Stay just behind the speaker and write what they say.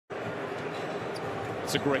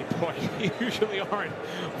That's a great point. You usually aren't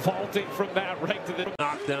vaulting from that right to the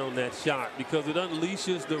knock down that shot because it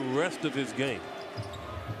unleashes the rest of his game.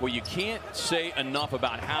 Well, you can't say enough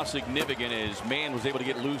about how significant his man was able to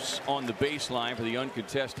get loose on the baseline for the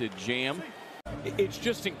uncontested jam. It's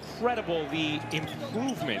just incredible the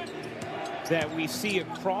improvement that we see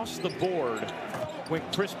across the board when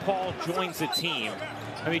Chris Paul joins the team.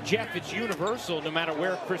 I mean, Jeff, it's universal no matter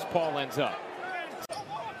where Chris Paul ends up.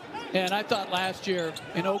 And I thought last year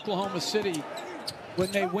in Oklahoma City, when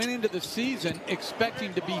they went into the season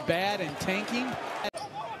expecting to be bad and tanking,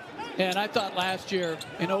 and I thought last year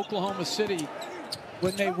in Oklahoma City,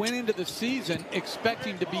 when they went into the season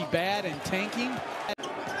expecting to be bad and tanking.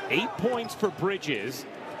 8 points for Bridges,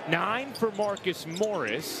 9 for Marcus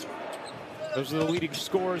Morris. Those are the leading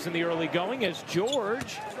scorers in the early going as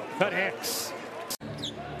George connects.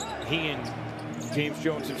 He and James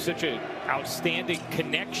Jones have such an outstanding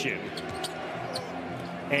connection.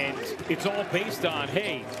 And it's all based on,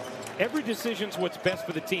 hey, every decision's what's best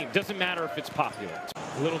for the team. Doesn't matter if it's popular.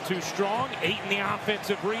 A little too strong. 8 in the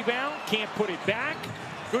offensive rebound. Can't put it back.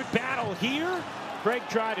 Good battle here. Craig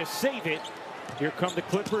tried to save it. Here come the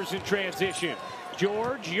Clippers in transition.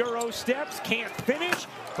 George, Euro steps, can't finish,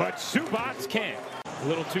 but Zubac can. A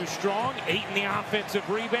little too strong. 8 in the offensive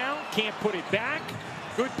rebound. Can't put it back.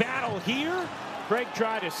 Good battle here. Craig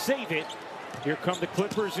tried to save it. Here come the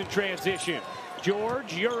Clippers in transition.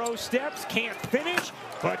 George, Euro steps, can't finish,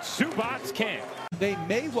 but Zubac can. They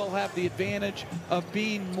may well have the advantage of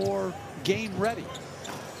being more game ready.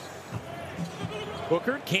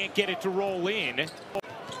 Booker can't get it to roll in.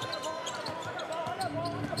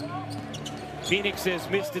 Phoenix has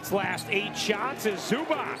missed its last 8 shots as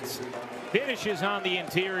Zubac finishes on the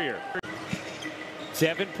interior.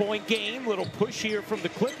 7-point game, little push here from the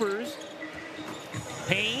Clippers.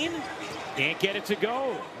 Payne can't get it to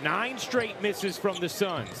go. 9 straight misses from the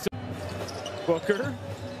Suns. Booker,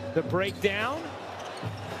 the breakdown,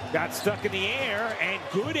 got stuck in the air, and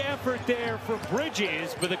good effort there for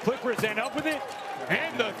Bridges, but the Clippers end up with it,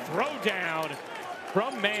 and the throwdown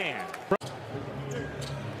from Mann.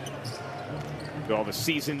 All the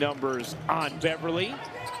season numbers on Beverly.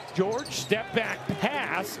 George, step back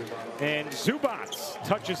pass, and Zubac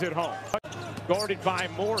touches it home. Guarded by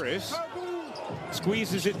Morris.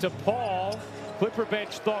 Squeezes it to Paul. Clipper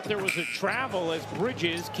bench thought there was a travel as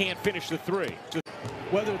Bridges can't finish the 3.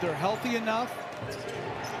 Whether they're healthy enough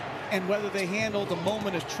and whether they handle the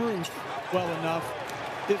moment of truth well enough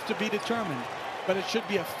is to be determined. But it should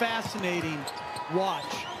be a fascinating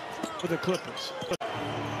watch for the Clippers.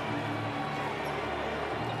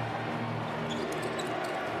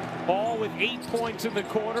 Paul with 8 points in the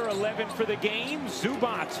quarter, 11 for the game.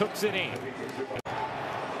 Zubac hooks it in.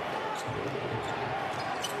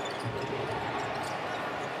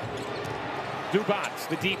 Zubac,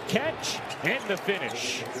 the deep catch, and the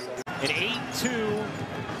finish. An 8-2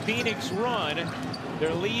 Phoenix run.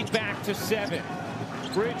 Their lead back to 7.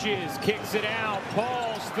 Bridges kicks it out.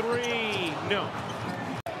 Paul's 3. No.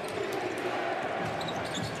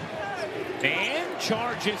 Mann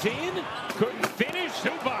charges in. Couldn't finish.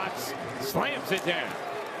 Zubac slams it down.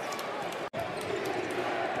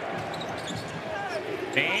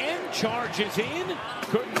 Mann charges in.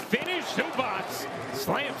 Couldn't finish. Zubac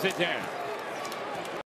slams it down.